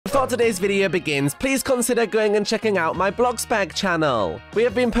Before today's video begins, please consider going and checking out my Bloxbag channel. We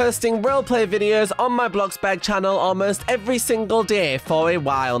have been posting roleplay videos on my Bloxbag channel almost every single day for a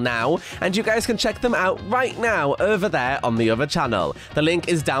while now, and you guys can check them out right now over there on the other channel. The link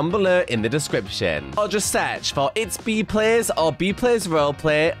is down below in the description. Or just search for It's BeaPlays or BeaPlays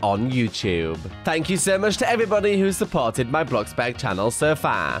Roleplay on YouTube. Thank you so much to everybody who's supported my Bloxbag channel so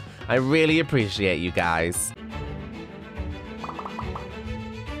far. I really appreciate you guys.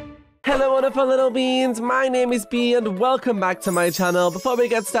 Hello wonderful little beans, my name is Bee and welcome back to my channel. Before we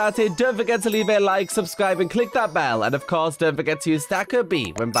get started, don't forget to leave a like, subscribe and click that bell, and of course don't forget to use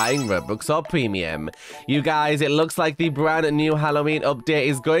STARCODE when buying Robux or Premium. You guys, it looks like the brand new Halloween update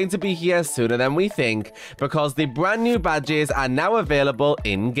is going to be here sooner than we think, because the brand new badges are now available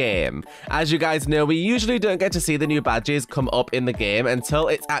in-game. As you guys know, we usually don't get to see the new badges come up in the game until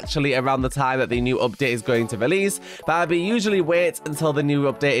it's actually around the time that the new update is going to release, but we usually wait until the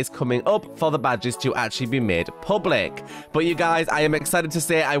new update is coming up for the badges to actually be made public. But you guys, I am excited to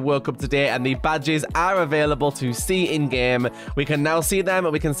say I woke up today and the badges are available to see in game. We can now see them,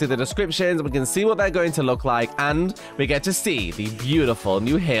 we can see the descriptions, we can see what they're going to look like, and we get to see the beautiful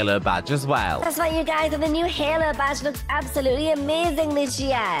new Halo badge as well. That's right, you guys, and the new Halo badge looks absolutely amazing this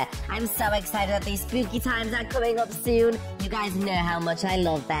year. I'm so excited that these spooky times are coming up soon. You guys know how much I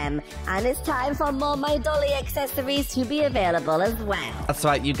love them, and it's time for more My Dollie accessories to be available as well. That's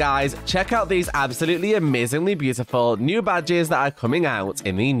right, you guys. Check out these absolutely amazingly beautiful new badges that are coming out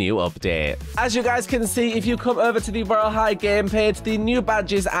in the new update. As you guys can see, if you come over to the Royale High game page, the new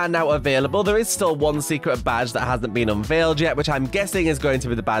badges are now available. There is still one secret badge that hasn't been unveiled yet, which I'm guessing is going to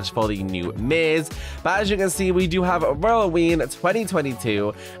be the badge for the new maze. But as you can see, we do have Royaleween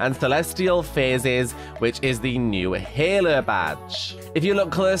 2022 and Celestial Phases, which is the new Halo badge. If you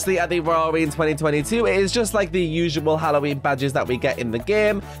look closely at the Royaleween 2022, it is just like the usual Halloween badges that we get in the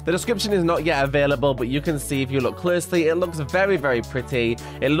game. The description is not yet available, but you can see if you look closely, it looks very, very pretty.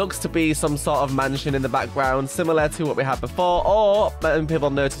 It looks to be some sort of mansion in the background, similar to what we had before, or, and people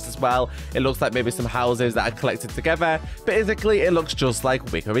noticed as well, it looks like maybe some houses that are collected together. Basically, it looks just like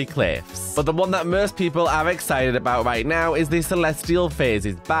Wickery Cliffs. But the one that most people are excited about right now is the Celestial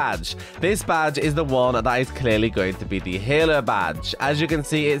Phases badge. This badge is the one that is clearly going to be the Halo badge. As you can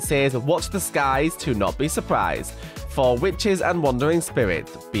see, it says, "Watch the skies to not be surprised. For witches and wandering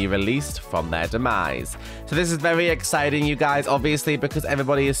spirits be released from their demise." So this is very exciting, you guys, obviously, because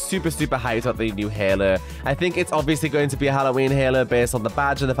everybody is super hyped about the new Halo. I think it's obviously going to be a Halloween Halo based on the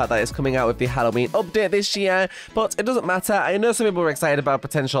badge and the fact that it's coming out with the Halloween update this year, but it doesn't matter. I know some people were excited about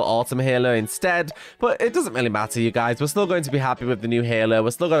potential autumn Halo instead, but it doesn't really matter, you guys. We're still going to be happy with the new Halo.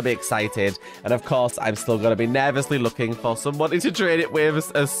 We're still going to be excited, and of course, I'm still going to be nervously looking for somebody to trade it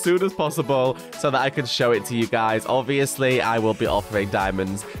with as soon as possible so that I can show it to you guys. Obviously, I will be offering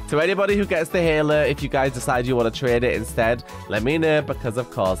diamonds to anybody who gets the Halo. If you guys decide you want to trade it instead, let me know, because of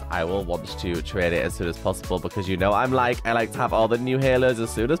course I will want to trade it as soon as possible, because you know I like to have all the new Halos as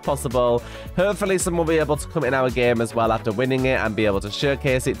soon as possible. Hopefully someone will be able to come in our game as well after winning it and be able to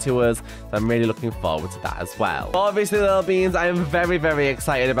showcase it to us. So I'm really looking forward to that as well. But obviously, little beans, I am very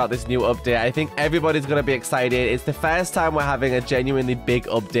excited about this new update. I think everybody's going to be excited. It's the first time we're having a genuinely big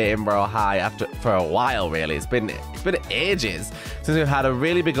update in Royale High for a while, really. It's been ages since we've had a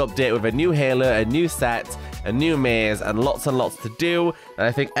really big update with a new Halo, a new set, a new maze, and lots to do. And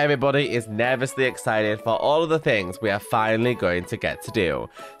I think everybody is nervously excited for all of the things we are finally going to get to do.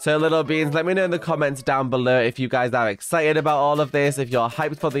 So little beans, let me know in the comments down below if you guys are excited about all of this, if you're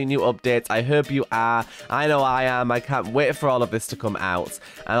hyped for the new updates. I hope you are. I know I am. I can't wait for all of this to come out.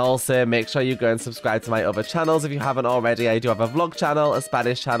 And also make sure you go and subscribe to my other channels if you haven't already. I do have a vlog channel, a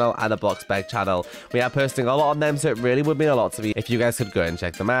Spanish channel, and a Bloxbag channel. We are posting a lot on them, so it really would mean a lot to me if you guys could go and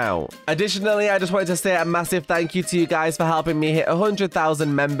check them out. Additionally, I just wanted to say a massive thank you to you guys for helping me hit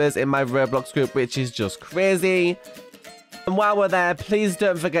 100,000 members in my Roblox group, which is just crazy. And while we're there, please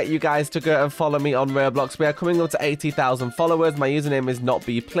don't forget, you guys, to go and follow me on Roblox. We are coming up to 80,000 followers. My username is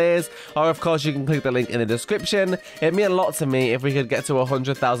NotBeaPlays, or of course you can click the link in the description. It'd mean a lot to me if we could get to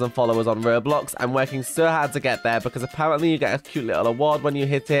 100,000 followers on Roblox. I'm working so hard to get there, because apparently you get a cute little award when you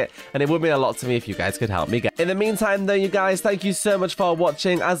hit it, and it would mean a lot to me if you guys could help me get. In the meantime though, you guys, thank you so much for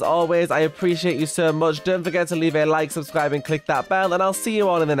watching. As always, I appreciate you so much. Don't forget to leave a like, subscribe, and click that bell, and I'll see you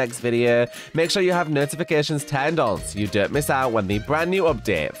all in the next video. Make sure you have notifications turned on so you don't miss out when the brand new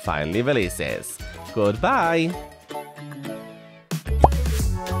update finally releases. Goodbye.